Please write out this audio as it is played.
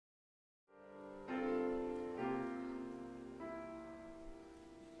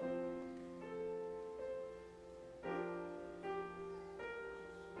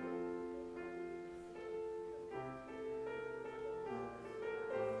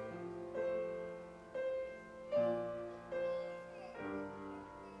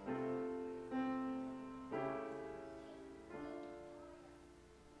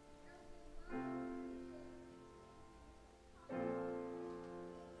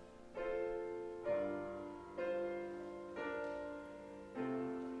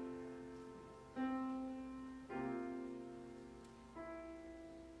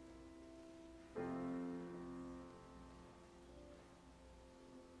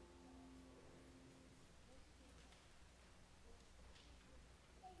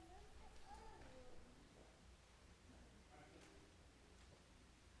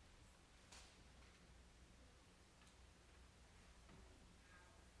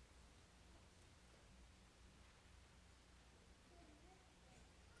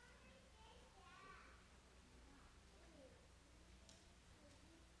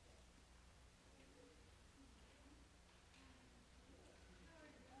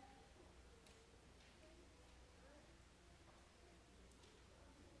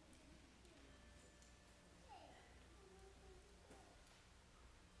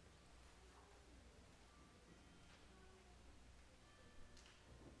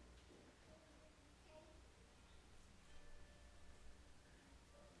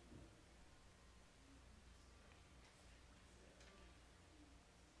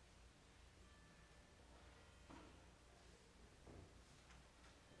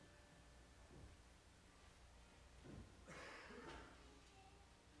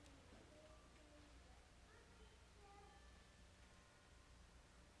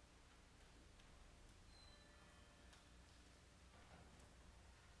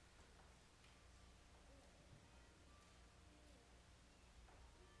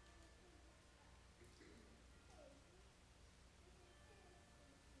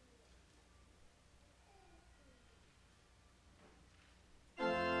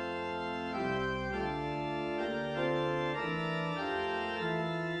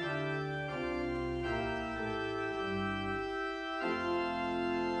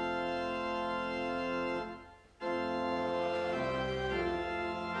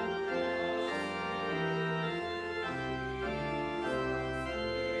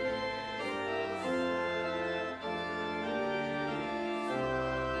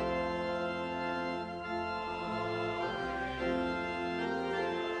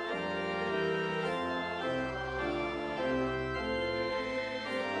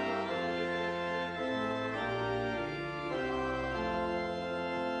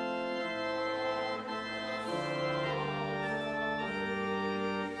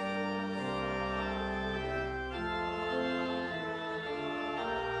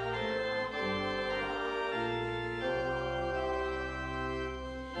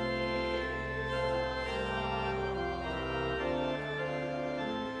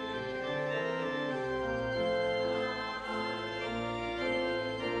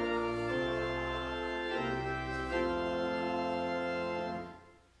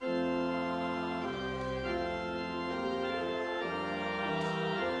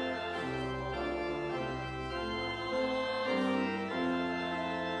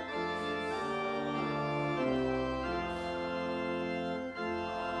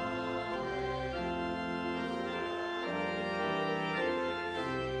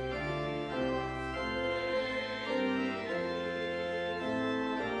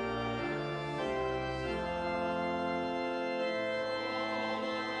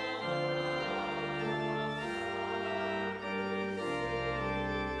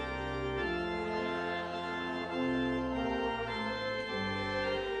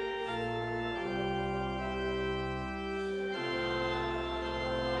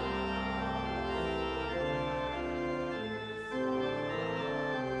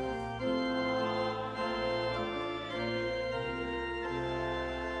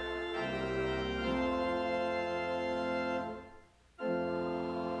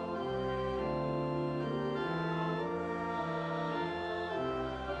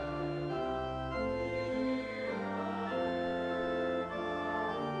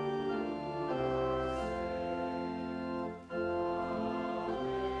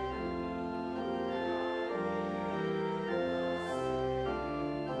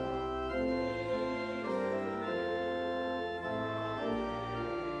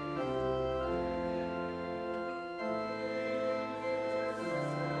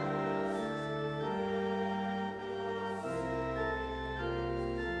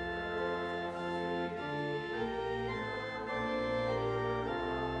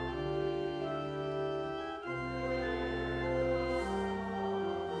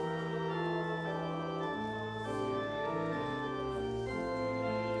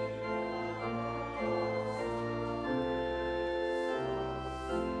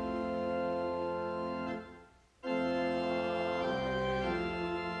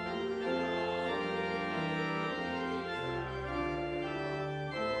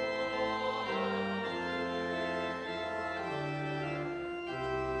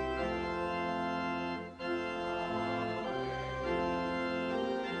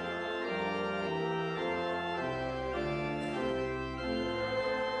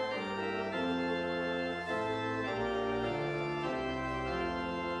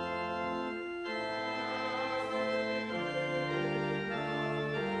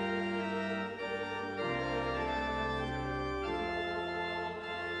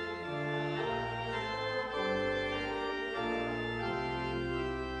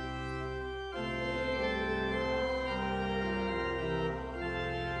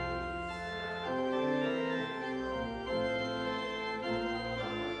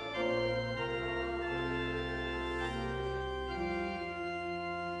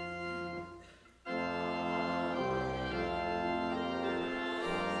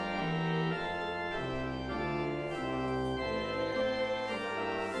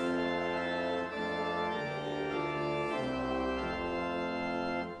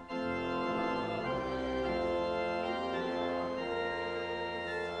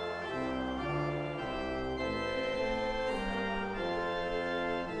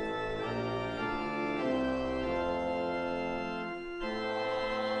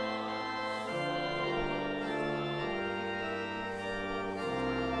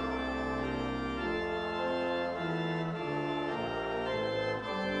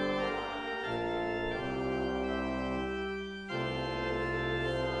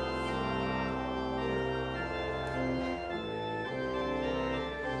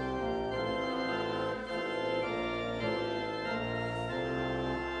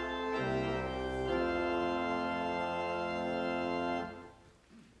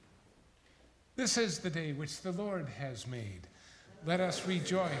This is the day which the Lord has made. Let us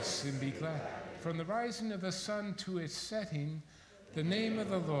rejoice and be glad. From the rising of the sun to its setting, the name of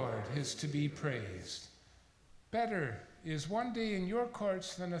the Lord is to be praised. Better is one day in your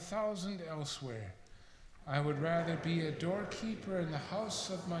courts than 1,000 elsewhere. I would rather be a doorkeeper in the house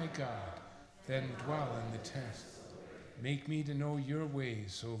of my God than dwell in the tent. Make me to know your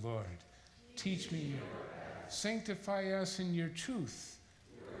ways, O Lord. Teach me your paths. Sanctify us in your truth.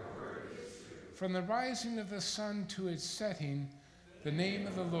 From the rising of the sun to its setting, the name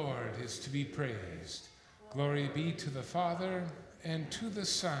of the Lord is to be praised. Glory be to the Father, and to the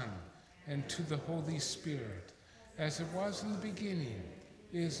Son, and to the Holy Spirit, as it was in the beginning,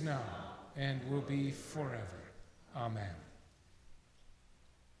 is now, and will be forever. Amen.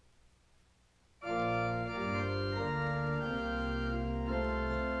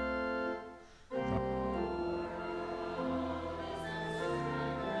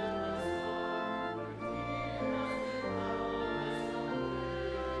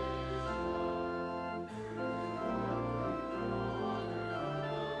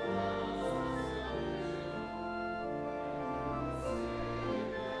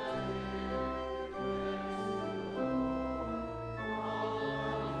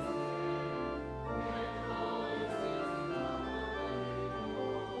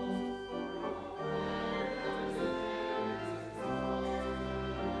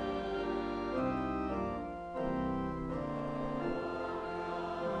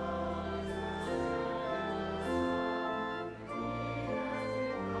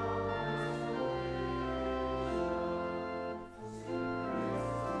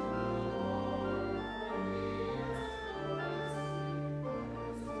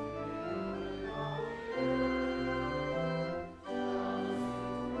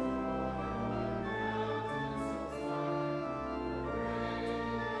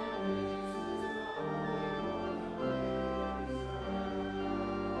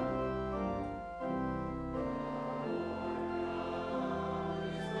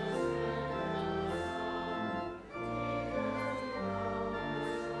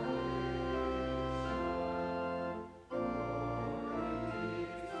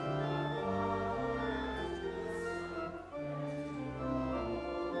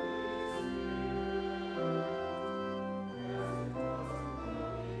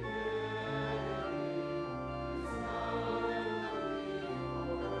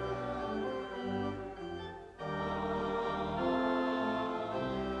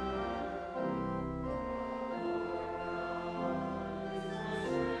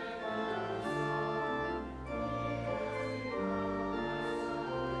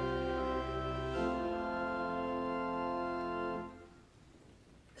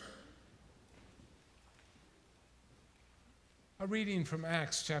 A reading from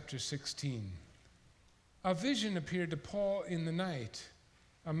Acts chapter 16. A vision appeared to Paul in the night.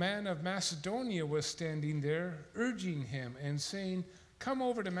 A man of Macedonia was standing there, urging him and saying, "Come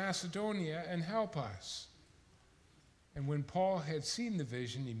over to Macedonia and help us." And when Paul had seen the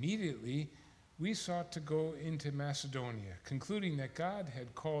vision, immediately we sought to go into Macedonia, concluding that God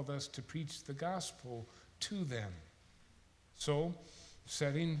had called us to preach the gospel to them. So,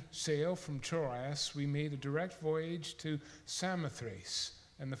 setting sail from Troas, we made a direct voyage to Samothrace,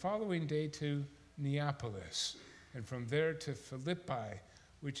 and the following day to Neapolis, and from there to Philippi,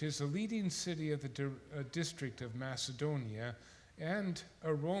 which is a leading city of the district of Macedonia and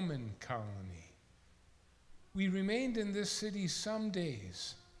a Roman colony. We remained in this city some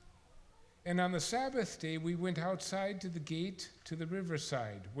days, and on the Sabbath day we went outside to the gate to the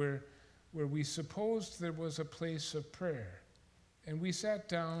riverside, where we supposed there was a place of prayer. And we sat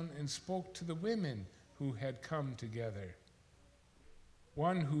down and spoke to the women who had come together.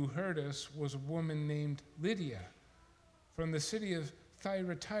 One who heard us was a woman named Lydia from the city of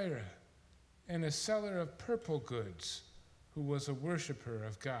Thyatira, and a seller of purple goods, who was a worshiper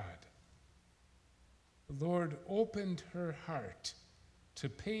of God. The Lord opened her heart to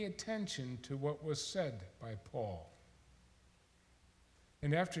pay attention to what was said by Paul.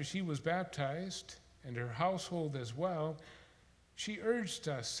 And after she was baptized, and her household as well, she urged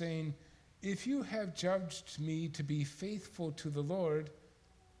us, saying, "If you have judged me to be faithful to the Lord,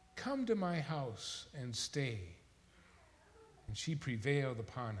 come to my house and stay." And she prevailed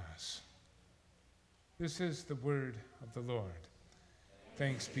upon us. This is the word of the Lord.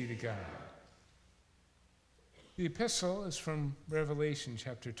 Thanks be to God. The epistle is from Revelation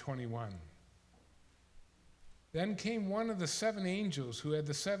chapter 21. Then came one of the 7 angels who had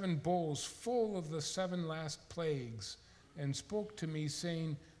the 7 bowls full of the 7 last plagues, and spoke to me,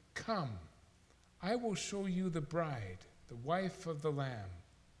 saying, "Come, I will show you the bride, the wife of the Lamb."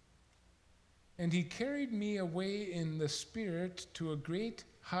 And he carried me away in the Spirit to a great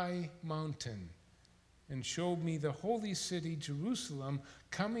high mountain, and showed me the holy city, Jerusalem,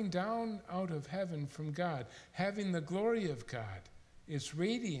 coming down out of heaven from God, having the glory of God, its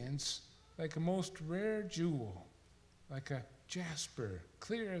radiance like a most rare jewel, like a jasper,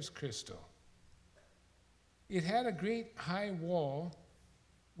 clear as crystal. It had a great high wall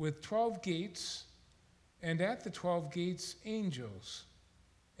with 12 gates, and at the 12 gates angels,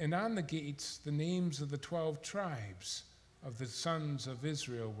 and on the gates the names of the 12 tribes of the sons of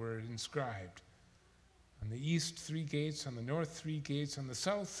Israel were inscribed. On the east 3 gates, on the north 3 gates, on the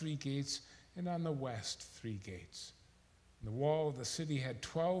south 3 gates, and on the west 3 gates. And the wall of the city had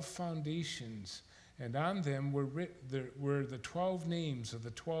 12 foundations, and on them were the 12 names of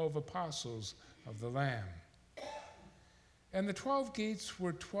the 12 apostles of the Lamb. And the 12 gates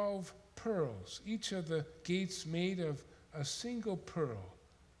were 12 pearls, each of the gates made of a single pearl.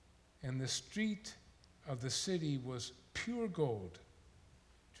 And the street of the city was pure gold,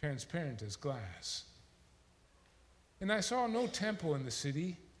 transparent as glass. And I saw no temple in the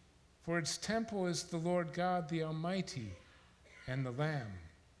city, for its temple is the Lord God, the Almighty, and the Lamb.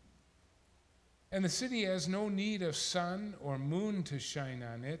 And the city has no need of sun or moon to shine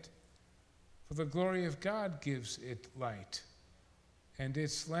on it, for the glory of God gives it light, and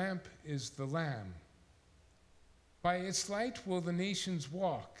its lamp is the Lamb. By its light will the nations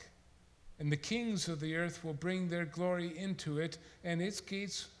walk, and the kings of the earth will bring their glory into it, and its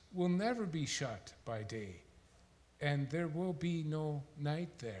gates will never be shut by day, and there will be no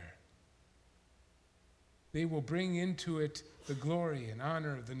night there. They will bring into it the glory and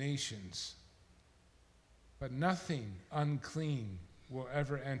honor of the nations, but nothing unclean will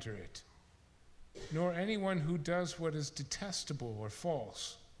ever enter it, nor anyone who does what is detestable or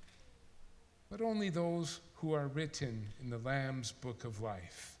false, but only those who are written in the Lamb's book of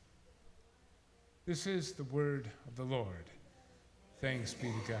life. This is the word of the Lord. Thanks be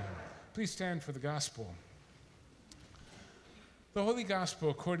to God. Please stand for the gospel. The Holy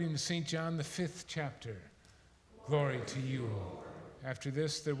Gospel according to St. John, the 5th chapter. Glory to you, Lord. After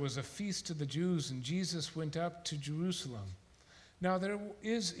this, there was a feast of the Jews, and Jesus went up to Jerusalem. Now there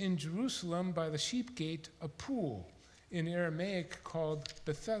is in Jerusalem by the sheep gate a pool, in Aramaic called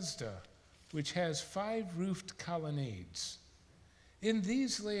Bethesda, which has 5 roofed colonnades. In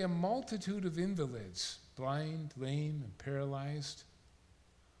these lay a multitude of invalids, blind, lame, and paralyzed.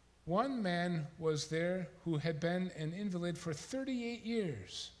 One man was there who had been an invalid for 38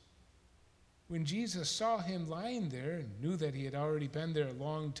 years. When Jesus saw him lying there and knew that he had already been there a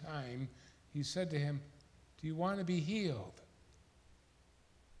long time, he said to him, "Do you want to be healed?"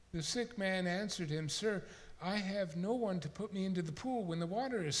 The sick man answered him, "Sir, I have no one to put me into the pool when the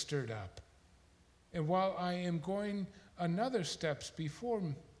water is stirred up. And while I am going, another steps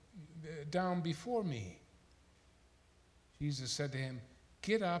down before me." Jesus said to him,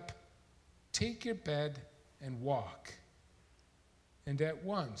 "Get up, take your bed, and walk." And at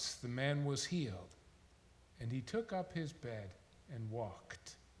once the man was healed, and he took up his bed and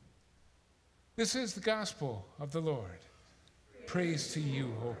walked. This is the gospel of the Lord. Praise to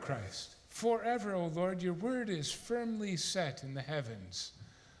you, O Christ. Forever, O Lord, your word is firmly set in the heavens.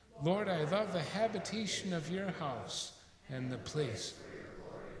 Lord, I love the habitation of your house and the place.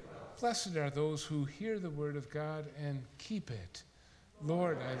 Blessed are those who hear the word of God and keep it.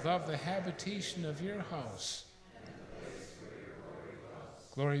 Lord, I love the habitation of your house.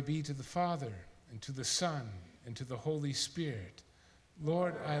 Glory be to the Father, and to the Son, and to the Holy Spirit.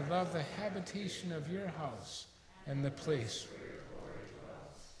 Lord, I love the habitation of your house and the place.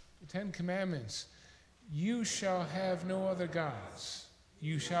 The 10 Commandments. You shall have no other gods.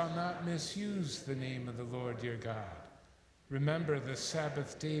 You shall not misuse the name of the Lord your God. Remember the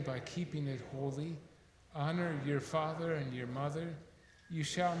Sabbath day by keeping it holy. Honor your father and your mother. You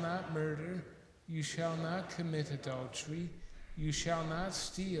shall not murder. You shall not commit adultery. You shall not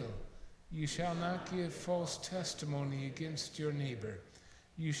steal. You shall not give false testimony against your neighbor.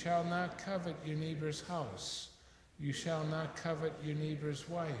 You shall not covet your neighbor's house. You shall not covet your neighbor's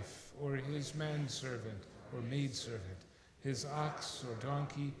wife, or his manservant or maidservant, his ox or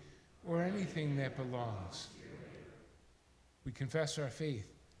donkey, or anything that belongs. We confess our faith.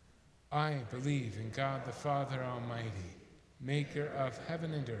 I believe in God the Father Almighty, maker of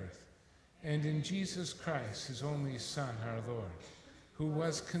heaven and earth, and in Jesus Christ, his only Son, our Lord, who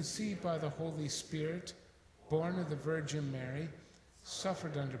was conceived by the Holy Spirit, born of the Virgin Mary,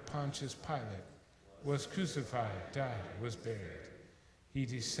 suffered under Pontius Pilate, was crucified, died, was buried. He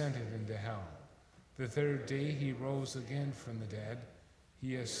descended into hell. The 3rd day he rose again from the dead.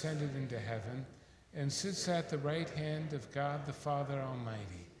 He ascended into heaven and sits at the right hand of God the Father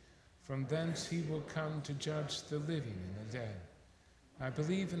Almighty. From thence he will come to judge the living and the dead. I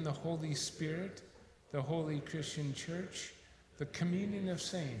believe in the Holy Spirit, the holy Christian church, the communion of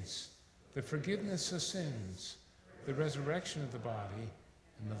saints, the forgiveness of sins, the resurrection of the body,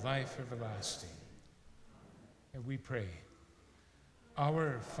 and the life everlasting. And we pray,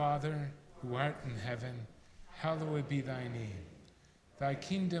 Our Father, who art in heaven, hallowed be thy name. Thy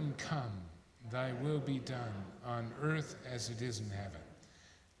kingdom come, thy will be done, on earth as it is in heaven.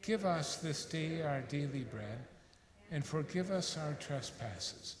 Give us this day our daily bread, and forgive us our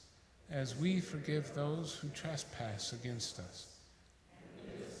trespasses, as we forgive those who trespass against us. And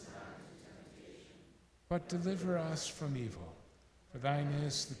lead us not into temptation, but deliver us from evil. For thine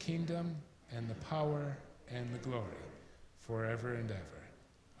is the kingdom, and the power, and the glory, forever and ever.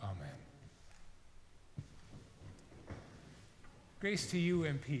 Amen. Grace to you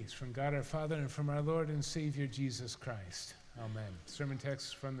and peace from God our Father and from our Lord and Savior Jesus Christ. Amen. Sermon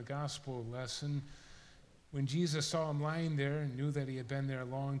text from the gospel lesson. When Jesus saw him lying there and knew that he had been there a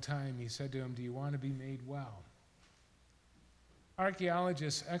long time, he said to him, "Do you want to be made well?"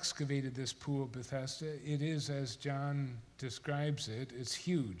 Archaeologists excavated this pool of Bethesda. It is, as John describes it, it's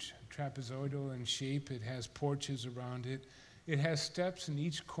huge, trapezoidal in shape. It has porches around it. It has steps in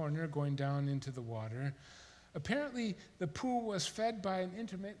each corner going down into the water. Apparently, the pool was fed by an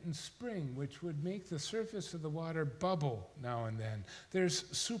intermittent spring, which would make the surface of the water bubble now and then. There's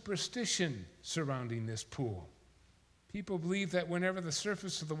superstition surrounding this pool. People believe that whenever the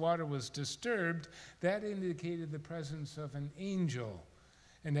surface of the water was disturbed, that indicated the presence of an angel.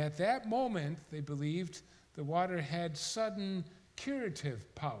 And at that moment, they believed the water had sudden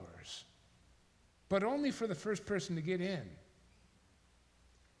curative powers, but only for the first person to get in.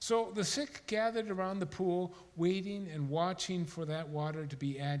 So the sick gathered around the pool, waiting and watching for that water to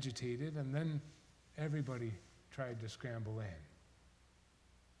be agitated, and then everybody tried to scramble in.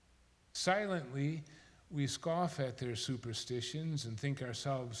 Silently, we scoff at their superstitions and think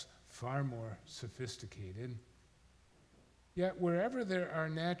ourselves far more sophisticated. Yet wherever there are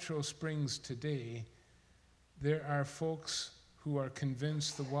natural springs today, there are folks who are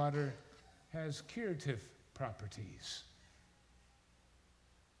convinced the water has curative properties.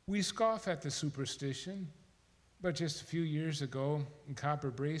 We scoff at the superstition, but just a few years ago, copper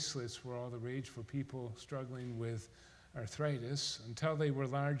bracelets were all the rage for people struggling with arthritis, until they were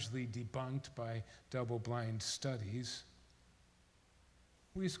largely debunked by double-blind studies.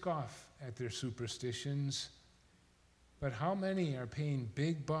 We scoff at their superstitions, but how many are paying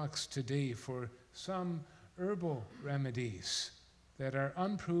big bucks today for some herbal remedies that are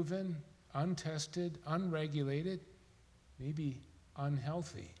unproven, untested, unregulated, maybe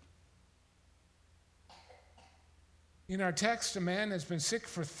unhealthy? In our text, a man has been sick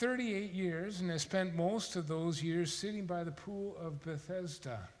for 38 years and has spent most of those years sitting by the pool of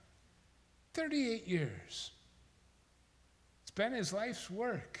Bethesda. 38 years. It's been his life's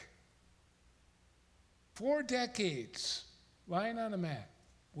work. 4 decades lying on a mat,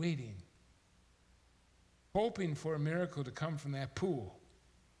 waiting, hoping for a miracle to come from that pool.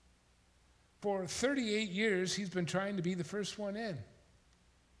 For 38 years, he's been trying to be the first one in.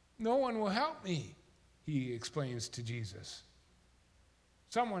 No one will help me, he explains to Jesus.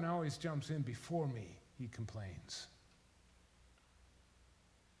 Someone always jumps in before me, he complains.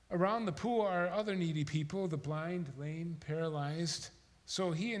 Around the pool are other needy people, the blind, lame, paralyzed.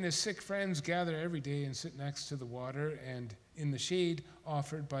 So he and his sick friends gather every day and sit next to the water and in the shade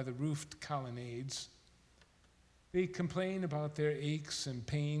offered by the roofed colonnades. They complain about their aches and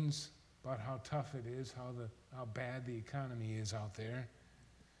pains, about how tough it is, how bad the economy is out there.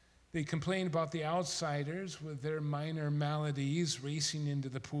 They complain about the outsiders with their minor maladies racing into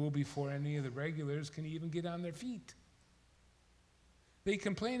the pool before any of the regulars can even get on their feet. They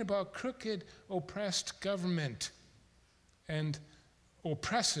complain about crooked, oppressed government and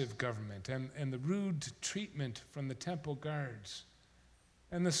oppressive government and the rude treatment from the temple guards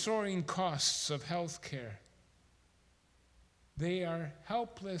and the soaring costs of health care. They are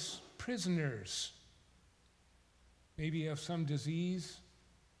helpless prisoners, maybe of some disease,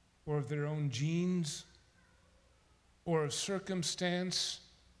 or of their own genes, or of circumstance,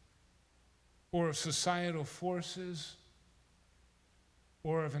 or of societal forces,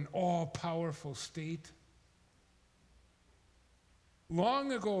 or of an all-powerful state.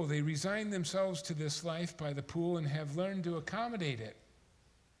 Long ago, they resigned themselves to this life by the pool and have learned to accommodate it.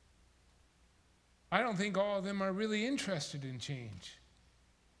 I don't think all of them are really interested in change.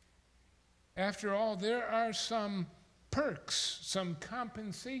 After all, there are some perks, some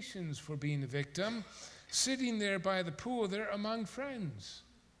compensations for being a victim. Sitting there by the pool, they're among friends.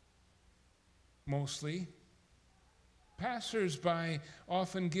 Mostly. Passers-by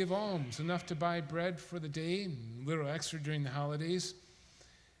often give alms, enough to buy bread for the day, and a little extra during the holidays.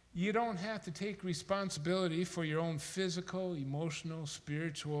 You don't have to take responsibility for your own physical, emotional,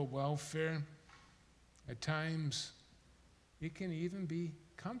 spiritual welfare. At times, it can even be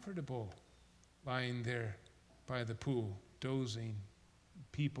comfortable lying there by the pool, dozing,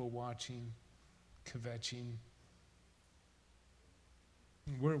 people watching, kvetching.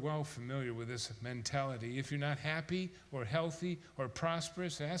 We're well familiar with this mentality. If you're not happy or healthy or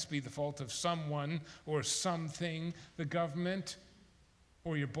prosperous, it has to be the fault of someone or something, the government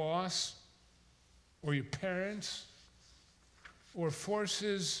or your boss or your parents or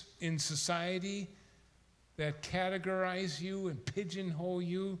forces in society that categorize you and pigeonhole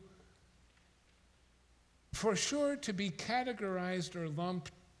you. For sure, to be categorized or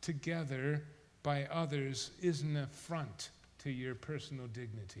lumped together by others is an affront to your personal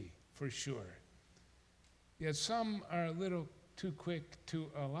dignity, for sure. Yet some are a little too quick to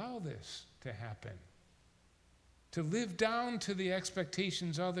allow this to happen, to live down to the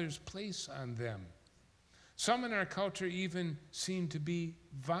expectations others place on them. Some in our culture even seem to be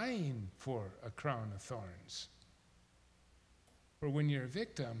vying for a crown of thorns. For when you're a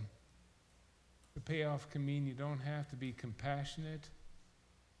victim, the payoff can mean you don't have to be compassionate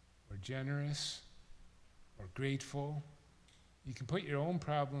or generous or grateful. You can put your own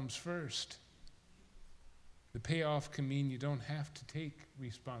problems first. The payoff can mean you don't have to take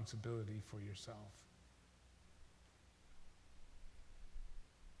responsibility for yourself.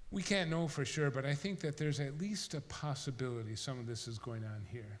 We can't know for sure, but I think that there's at least a possibility some of this is going on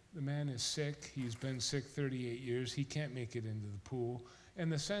here. The man is sick. He's been sick 38 years. He can't make it into the pool.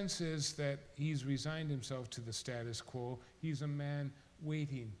 And the sense is that he's resigned himself to the status quo. He's a man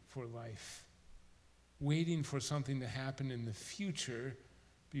waiting for life, waiting for something to happen in the future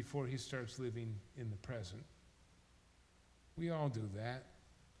before he starts living in the present. We all do that.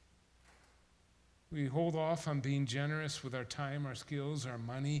 We hold off on being generous with our time, our skills, our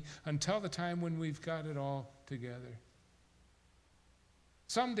money, until the time when we've got it all together.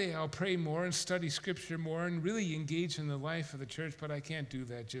 Someday I'll pray more and study Scripture more and really engage in the life of the church, but I can't do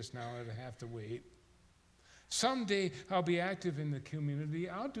that just now. I have to wait. Someday I'll be active in the community.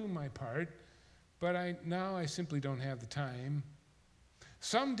 I'll do my part, but now I simply don't have the time.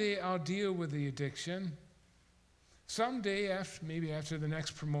 Someday I'll deal with the addiction. Someday, maybe after the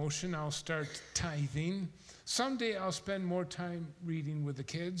next promotion, I'll start tithing. Someday I'll spend more time reading with the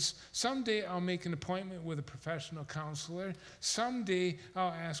kids. Someday I'll make an appointment with a professional counselor. Someday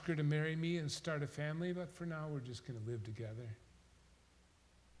I'll ask her to marry me and start a family, but for now we're just going to live together.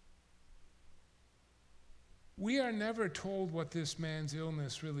 We are never told what this man's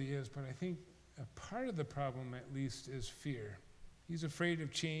illness really is, but I think a part of the problem at least is fear. He's afraid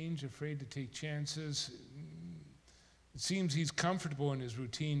of change, afraid to take chances. It seems he's comfortable in his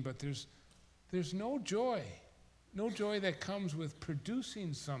routine, but there's no joy that comes with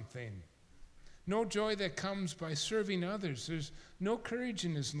producing something, no joy that comes by serving others. There's no courage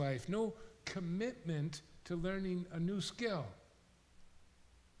in his life, no commitment to learning a new skill.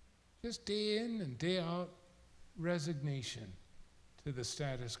 Just day in and day out, resignation to the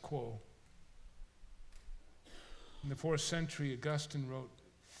status quo. In the 4th century, Augustine wrote,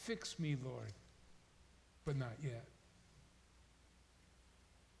 "Fix me, Lord, but not yet."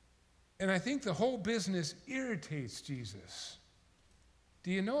 And I think the whole business irritates Jesus. Do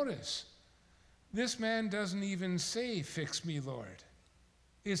you notice? This man doesn't even say, "Fix me, Lord."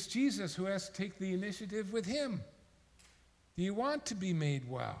 It's Jesus who has to take the initiative with him. Do you want to be made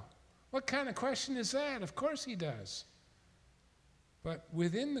well? What kind of question is that? Of course he does. But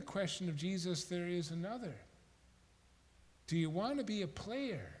within the question of Jesus, there is another. Do you want to be a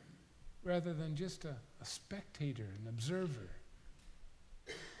player rather than just a spectator, an observer?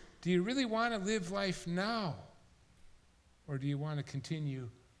 Do you really want to live life now? Or do you want to continue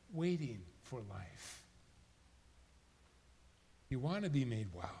waiting for life? You want to be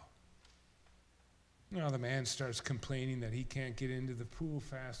made well. Now the man starts complaining that he can't get into the pool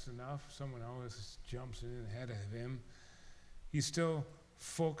fast enough. Someone always jumps in ahead of him. He's still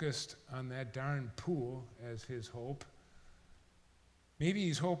focused on that darn pool as his hope. Maybe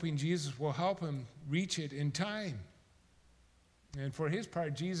he's hoping Jesus will help him reach it in time. And for his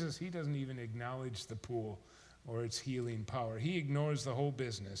part, Jesus, he doesn't even acknowledge the pool or its healing power. He ignores the whole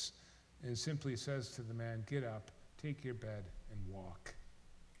business and simply says to the man, "Get up, take your bed, and walk."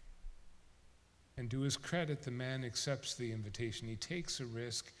 And to his credit, the man accepts the invitation. He takes a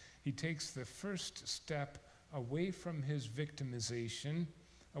risk. He takes the first step away from his victimization,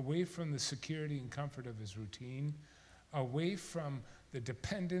 away from the security and comfort of his routine, away from the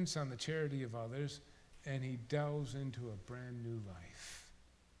dependence on the charity of others, and he delves into a brand new life.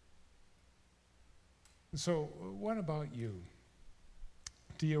 So what about you?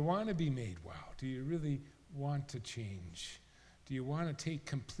 Do you want to be made well? Do you really want to change? Do you want to take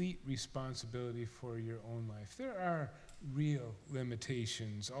complete responsibility for your own life? There are real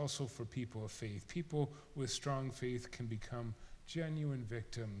limitations also for people of faith. People with strong faith can become genuine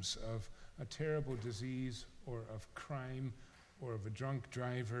victims of a terrible disease or of crime or of a drunk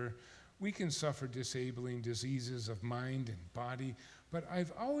driver. We can suffer disabling diseases of mind and body, but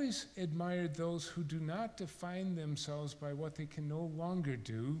I've always admired those who do not define themselves by what they can no longer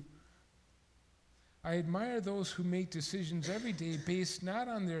do. I admire those who make decisions every day based not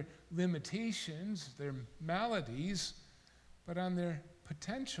on their limitations, their maladies, but on their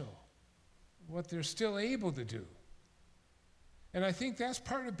potential, what they're still able to do. And I think that's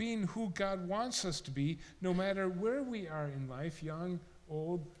part of being who God wants us to be, no matter where we are in life, young,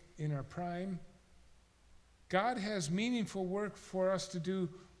 old, in our prime. God has meaningful work for us to do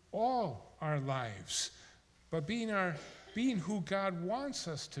all our lives. But being who God wants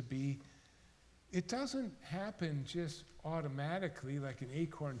us to be, it doesn't happen just automatically like an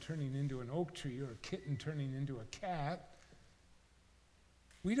acorn turning into an oak tree or a kitten turning into a cat.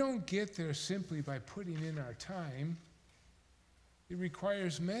 We don't get there simply by putting in our time. It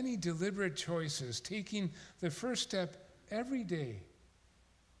requires many deliberate choices, taking the first step every day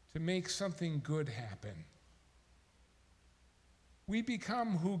to make something good happen. We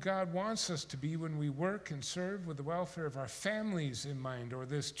become who God wants us to be when we work and serve with the welfare of our families in mind, or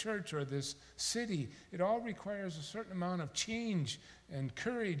this church or this city. It all requires a certain amount of change and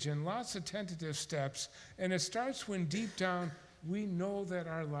courage and lots of tentative steps, and it starts when deep down we know that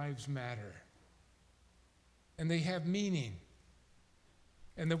our lives matter and they have meaning.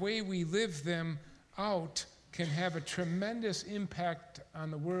 And the way we live them out can have a tremendous impact on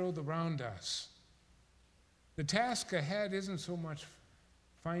the world around us. The task ahead isn't so much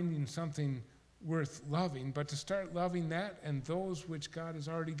finding something worth loving, but to start loving that and those which God has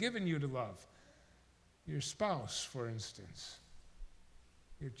already given you to love. Your spouse, for instance,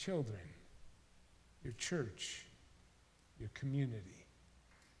 your children, your church, your community.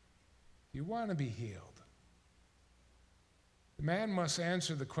 You want to be healed. The man must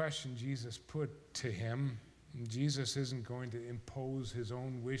answer the question Jesus put to him. And Jesus isn't going to impose his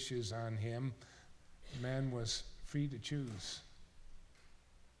own wishes on him. The man was free to choose.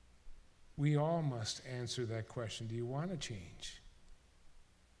 We all must answer that question. Do you want to change?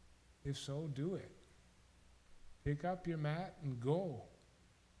 If so, do it. Pick up your mat and go.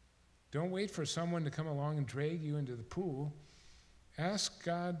 Don't wait for someone to come along and drag you into the pool. Ask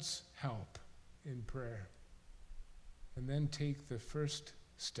God's help in prayer. And then take the first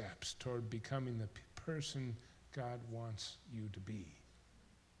steps toward becoming the person God wants you to be.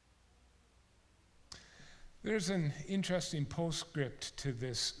 There's an interesting postscript to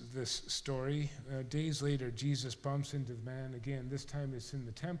this story. Days later, Jesus bumps into the man again. This time it's in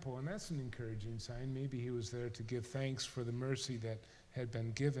the temple, and that's an encouraging sign. Maybe he was there to give thanks for the mercy that had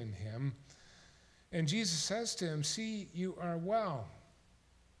been given him. And Jesus says to him, "See, you are well.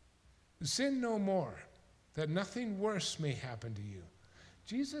 Sin no more, that nothing worse may happen to you."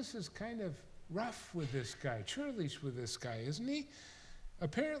 Jesus is kind of rough with this guy, churlish with this guy, isn't he?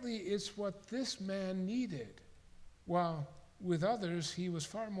 Apparently, it's what this man needed, while with others, he was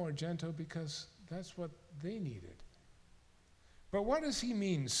far more gentle because that's what they needed. But what does he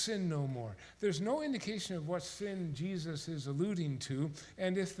mean, sin no more? There's no indication of what sin Jesus is alluding to,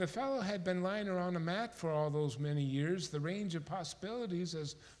 and if the fellow had been lying around a mat for all those many years, the range of possibilities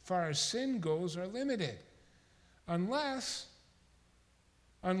as far as sin goes are limited. Unless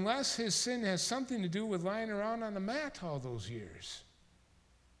his sin has something to do with lying around on the mat all those years,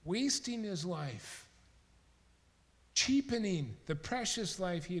 wasting his life, cheapening the precious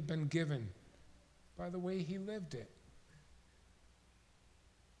life he had been given by the way he lived it.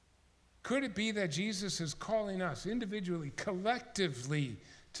 Could it be that Jesus is calling us individually, collectively,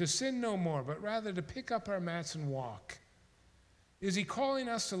 to sin no more, but rather to pick up our mats and walk? Is he calling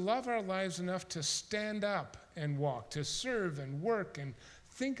us to love our lives enough to stand up and walk, to serve and work and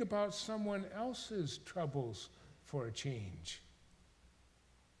think about someone else's troubles for a change?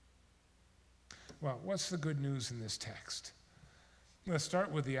 Well, what's the good news in this text? Let's start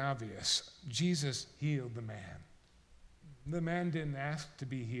with the obvious. Jesus healed the man. The man didn't ask to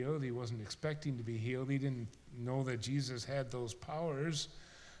be healed. He wasn't expecting to be healed. He didn't know that Jesus had those powers.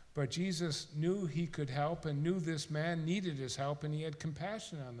 But Jesus knew he could help and knew this man needed his help, and he had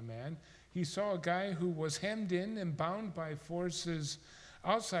compassion on the man. He saw a guy who was hemmed in and bound by forces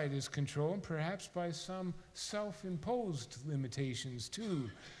outside his control, and perhaps by some self-imposed limitations too.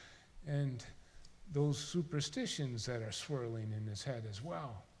 And those superstitions that are swirling in his head as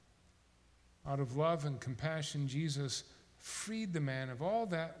well. Out of love and compassion, Jesus freed the man of all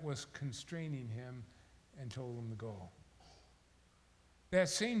that was constraining him and told him to go. That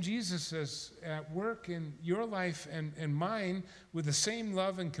same Jesus is at work in your life and mine with the same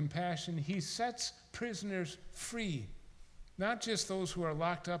love and compassion. He sets prisoners free, not just those who are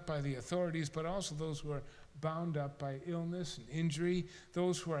locked up by the authorities, but also those who are bound up by illness and injury,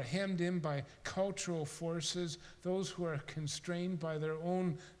 those who are hemmed in by cultural forces, those who are constrained by their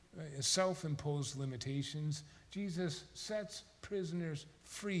own self-imposed limitations. Jesus sets prisoners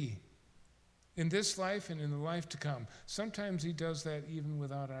free in this life and in the life to come. Sometimes he does that even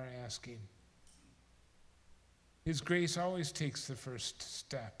without our asking. His grace always takes the first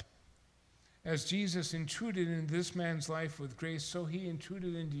step. As Jesus intruded into this man's life with grace, so he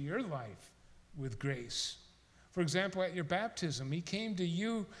intruded into your life with grace. For example, at your baptism, he came to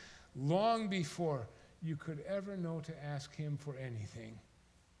you long before you could ever know to ask him for anything.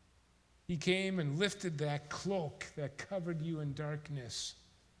 He came and lifted that cloak that covered you in darkness.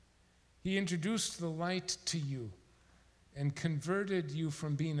 He introduced the light to you and converted you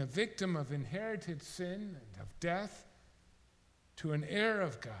from being a victim of inherited sin and of death to an heir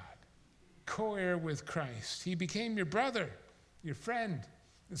of God, co-heir with Christ. He became your brother, your friend,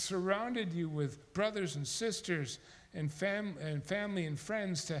 and surrounded you with brothers and sisters and family and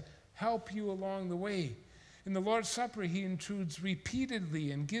friends to help you along the way. In the Lord's Supper, he intrudes repeatedly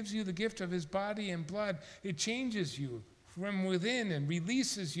and gives you the gift of his body and blood. It changes you from within and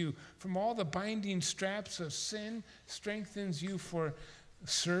releases you from all the binding straps of sin, strengthens you for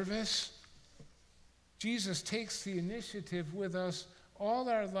service. Jesus takes the initiative with us all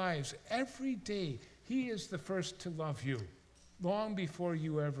our lives. Every day, he is the first to love you, long before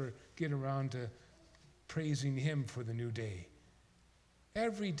you ever get around to praising him for the new day.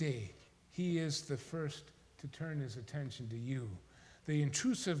 Every day, he is the first to turn his attention to you. The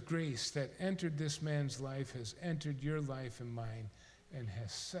intrusive grace that entered this man's life has entered your life and mine and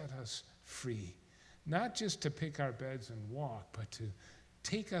has set us free. Not just to pick our beds and walk, but to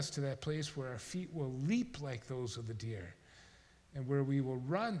take us to that place where our feet will leap like those of the deer and where we will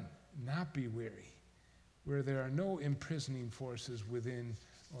run, not be weary, where there are no imprisoning forces within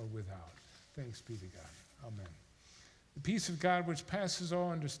or without. Thanks be to God. Amen. The peace of God, which passes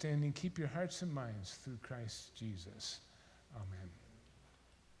all understanding, keep your hearts and minds through Christ Jesus. Amen.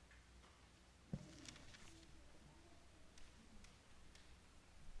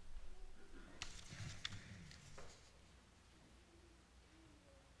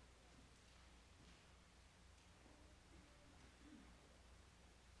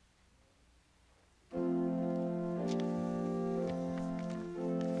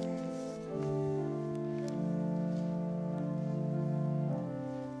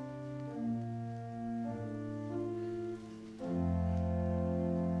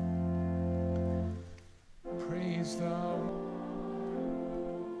 Praise the Lord.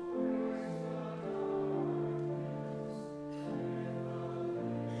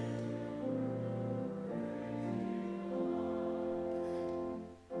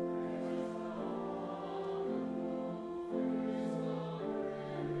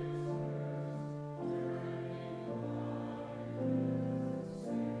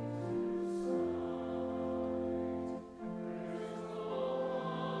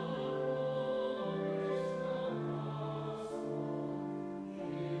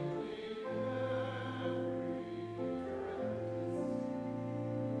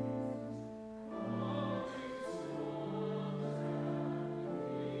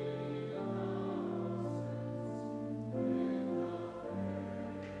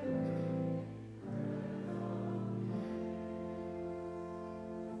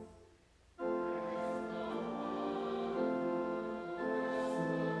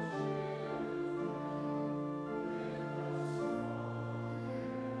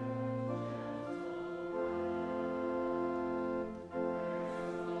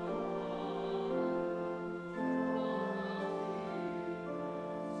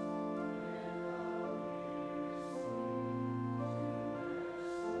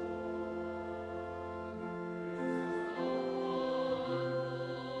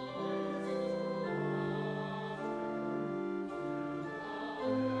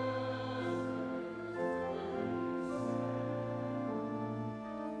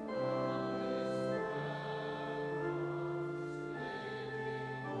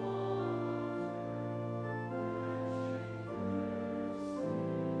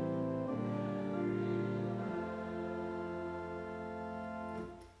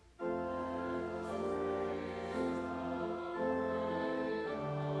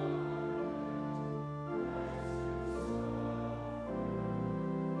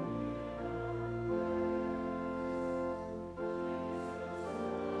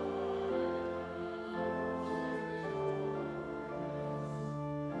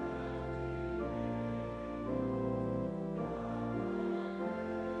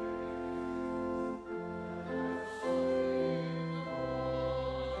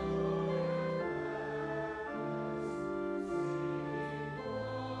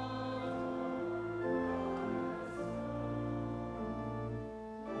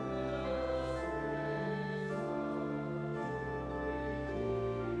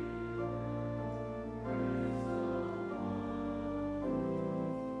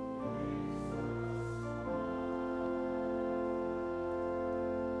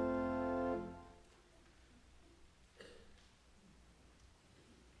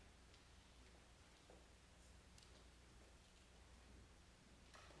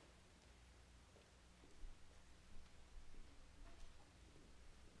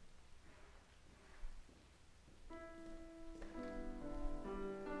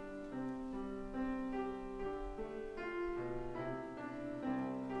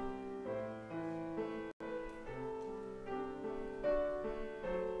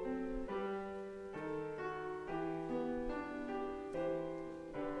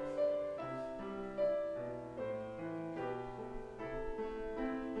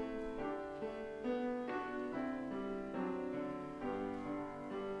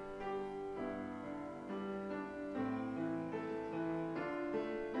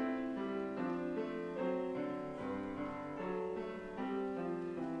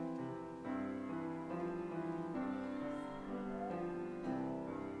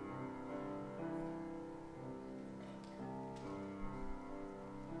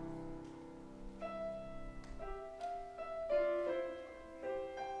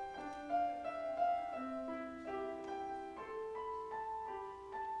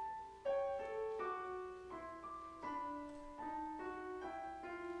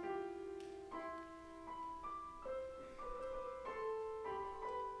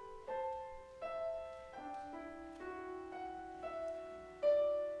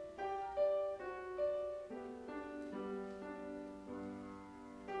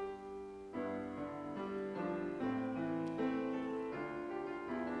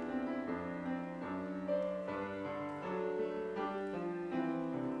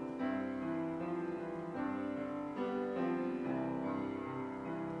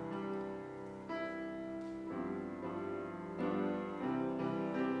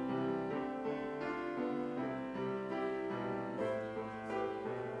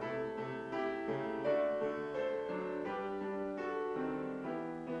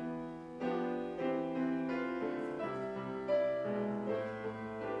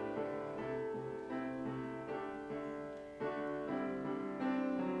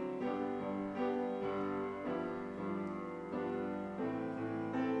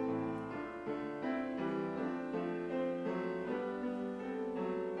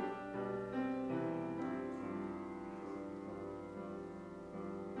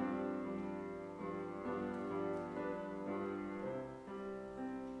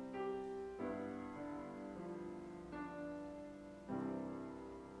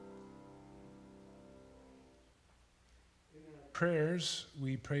 prayers,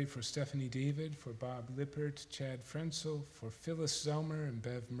 we pray for Stephanie David, for Bob Lippert, Chad Frenzel, for Phyllis Zelmer and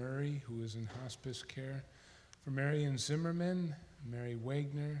Bev Murray, who is in hospice care, for Marion Zimmerman, Mary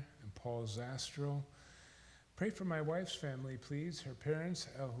Wagner, and Paul Zastro. Pray for my wife's family, please, her parents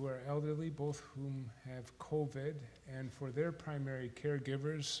who are elderly, both whom have COVID, and for their primary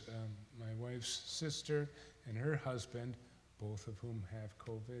caregivers, my wife's sister and her husband, both of whom have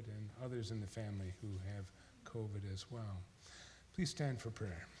COVID, and others in the family who have COVID as well. Please stand for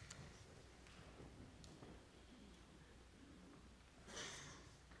prayer.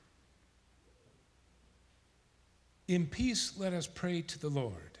 In peace, let us pray to the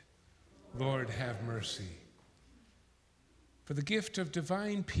Lord. Lord, have mercy. For the gift of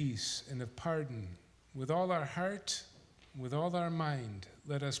divine peace and of pardon, with all our heart, with all our mind,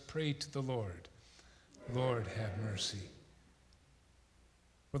 let us pray to the Lord. Lord, have mercy.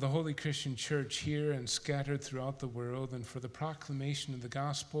 For the Holy Christian Church here and scattered throughout the world, and for the proclamation of the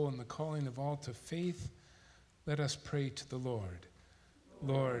gospel and the calling of all to faith, let us pray to the Lord.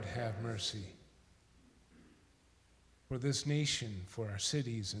 Lord, have mercy. For this nation, for our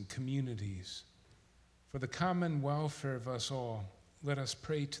cities and communities, for the common welfare of us all, let us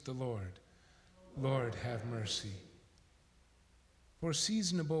pray to the Lord. Lord, have mercy. For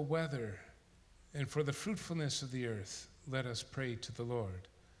seasonable weather and for the fruitfulness of the earth, let us pray to the Lord.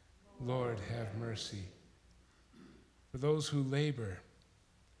 Lord, have mercy. For those who labor,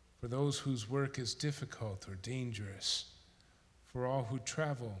 for those whose work is difficult or dangerous, for all who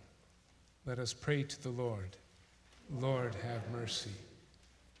travel, let us pray to the Lord. Lord, have mercy.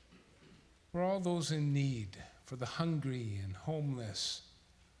 For all those in need, for the hungry and homeless,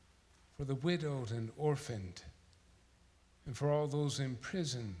 for the widowed and orphaned, and for all those in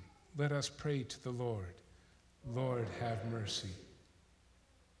prison, let us pray to the Lord. Lord, have mercy.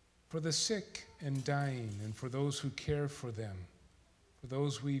 For the sick and dying, and for those who care for them, for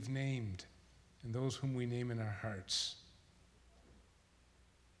those we've named, and those whom we name in our hearts.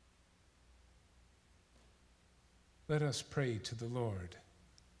 Let us pray to the Lord.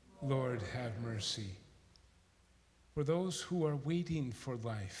 Lord, have mercy. For those who are waiting for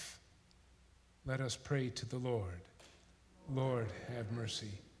life, let us pray to the Lord. Lord, have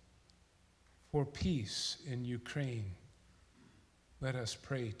mercy. For peace in Ukraine, let us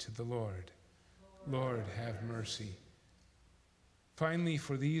pray to the Lord. Lord, have mercy. Finally,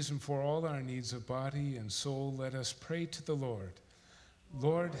 for these and for all our needs of body and soul, let us pray to the Lord.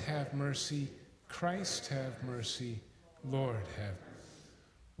 Lord, have mercy. Christ, have mercy. Lord, have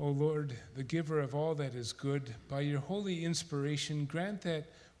mercy. O Lord, the giver of all that is good, by your holy inspiration, grant that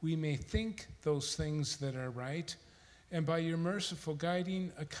we may think those things that are right, and by your merciful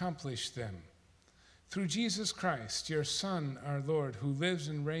guiding, accomplish them. Through Jesus Christ, your Son, our Lord, who lives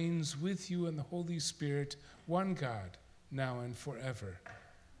and reigns with you in the Holy Spirit, one God, now and forever.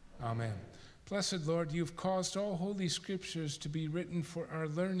 Amen. Blessed Lord, you've caused all holy scriptures to be written for our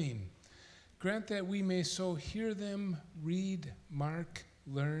learning. Grant that we may so hear them, read, mark,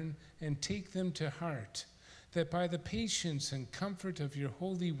 learn, and take them to heart, that by the patience and comfort of your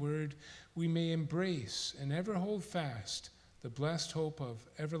holy word, we may embrace and ever hold fast the blessed hope of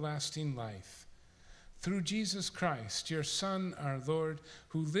everlasting life. Through Jesus Christ, your Son, our Lord,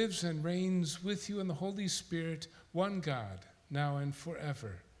 who lives and reigns with you in the Holy Spirit, one God, now and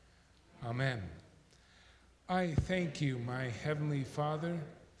forever. Amen. I thank you, my heavenly Father,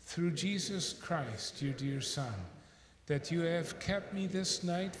 through Jesus Christ, your dear Son, that you have kept me this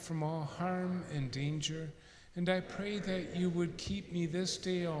night from all harm and danger, and I pray that you would keep me this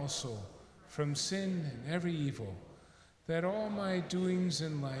day also from sin and every evil, that all my doings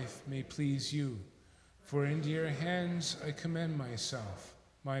in life may please you. For into your hands I commend myself,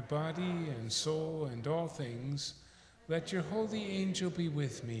 my body and soul and all things. Let your holy angel be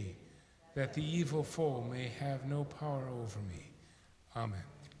with me, that the evil foe may have no power over me. Amen.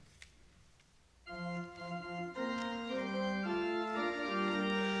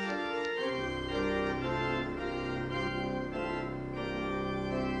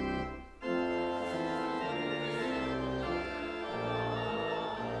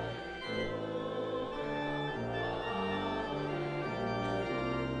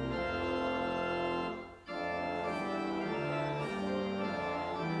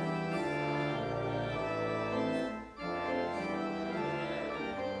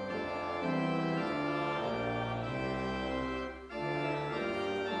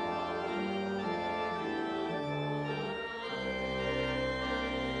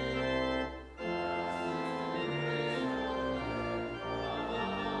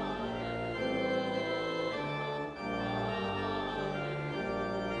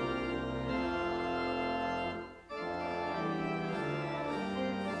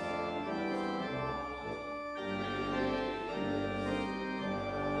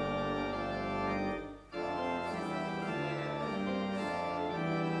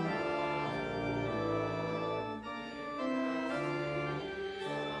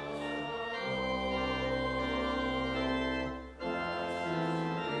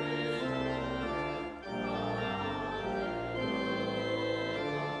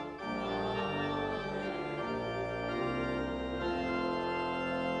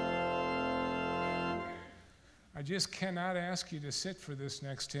 I just cannot ask you to sit for this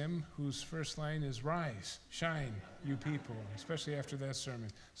next hymn, whose first line is "Rise, shine, you people," especially after that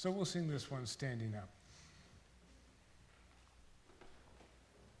sermon. So we'll sing this one standing up.